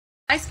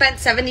I spent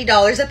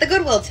 $70 at the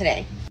Goodwill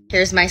today.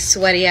 Here's my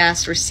sweaty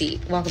ass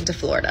receipt. Welcome to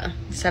Florida.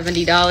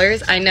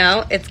 $70. I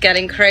know, it's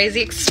getting crazy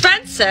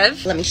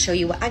expensive. Let me show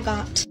you what I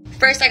got.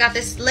 First, I got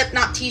this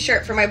Slipknot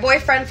t-shirt for my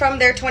boyfriend from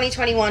their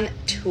 2021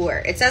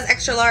 tour. It says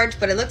extra large,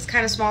 but it looks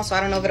kind of small, so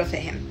I don't know if it'll fit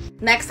him.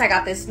 Next, I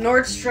got this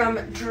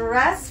Nordstrom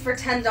dress for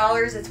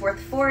 $10. It's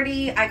worth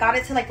 $40. I got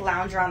it to like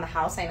lounge around the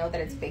house. I know that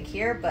it's big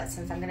here, but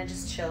since I'm gonna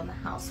just chill in the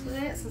house with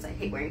it, since I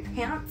hate wearing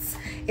pants,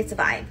 it's a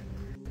vibe.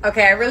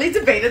 Okay, I really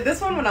debated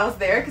this one when I was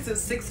there because it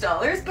was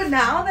 $6, but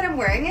now that I'm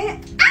wearing it,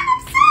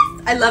 I'm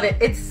obsessed! I love it.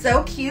 It's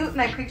so cute,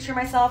 and I picture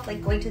myself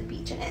like going to the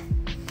beach in it.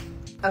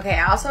 Okay,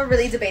 I also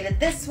really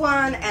debated this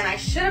one, and I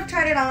should have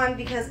tried it on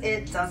because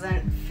it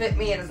doesn't fit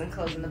me. It doesn't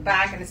close in the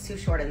back, and it's too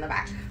short in the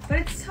back. But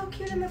it's so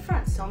cute in the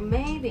front, so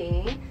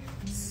maybe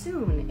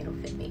soon it'll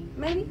fit me.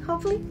 Maybe,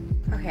 hopefully.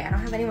 Okay, I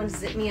don't have anyone to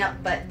zip me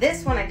up, but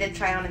this one I did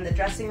try on in the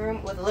dressing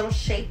room with a little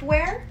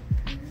shapewear.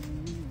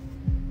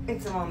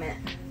 It's a moment.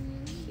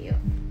 Cute.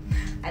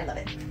 I love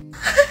it.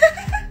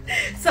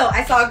 So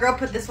I saw a girl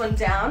put this one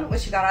down when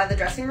she got out of the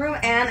dressing room,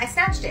 and I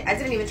snatched it. I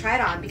didn't even try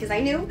it on because I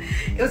knew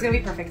it was gonna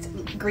be perfect.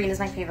 Green is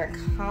my favorite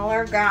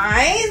color,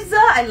 guys.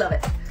 I love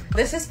it.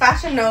 This is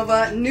Fashion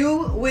Nova,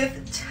 new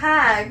with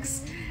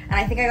tags, and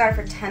I think I got it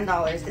for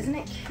 $10. Isn't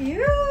it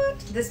cute?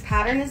 This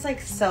pattern is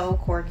like so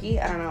quirky.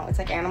 I don't know, it's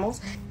like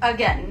animals.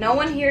 Again, no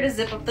one here to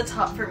zip up the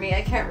top for me.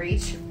 I can't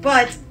reach,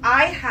 but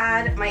I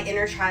had my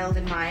inner child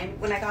in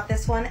mind when I got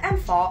this one, and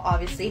fall,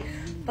 obviously.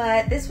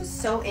 But this was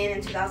so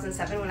in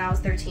 2007 when I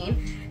was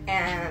 13,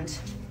 and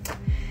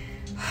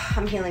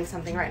I'm healing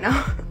something right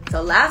now.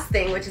 So last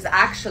thing, which is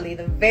actually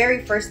the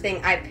very first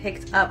thing I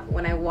picked up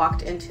when I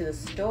walked into the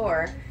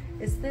store,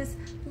 is this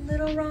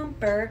little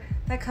romper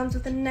that comes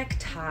with a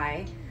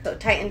necktie. So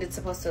tightened, it's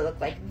supposed to look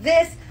like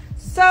this.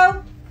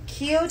 So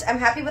cute. I'm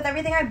happy with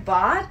everything I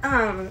bought.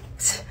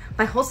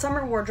 My whole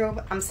summer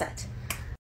wardrobe, I'm set.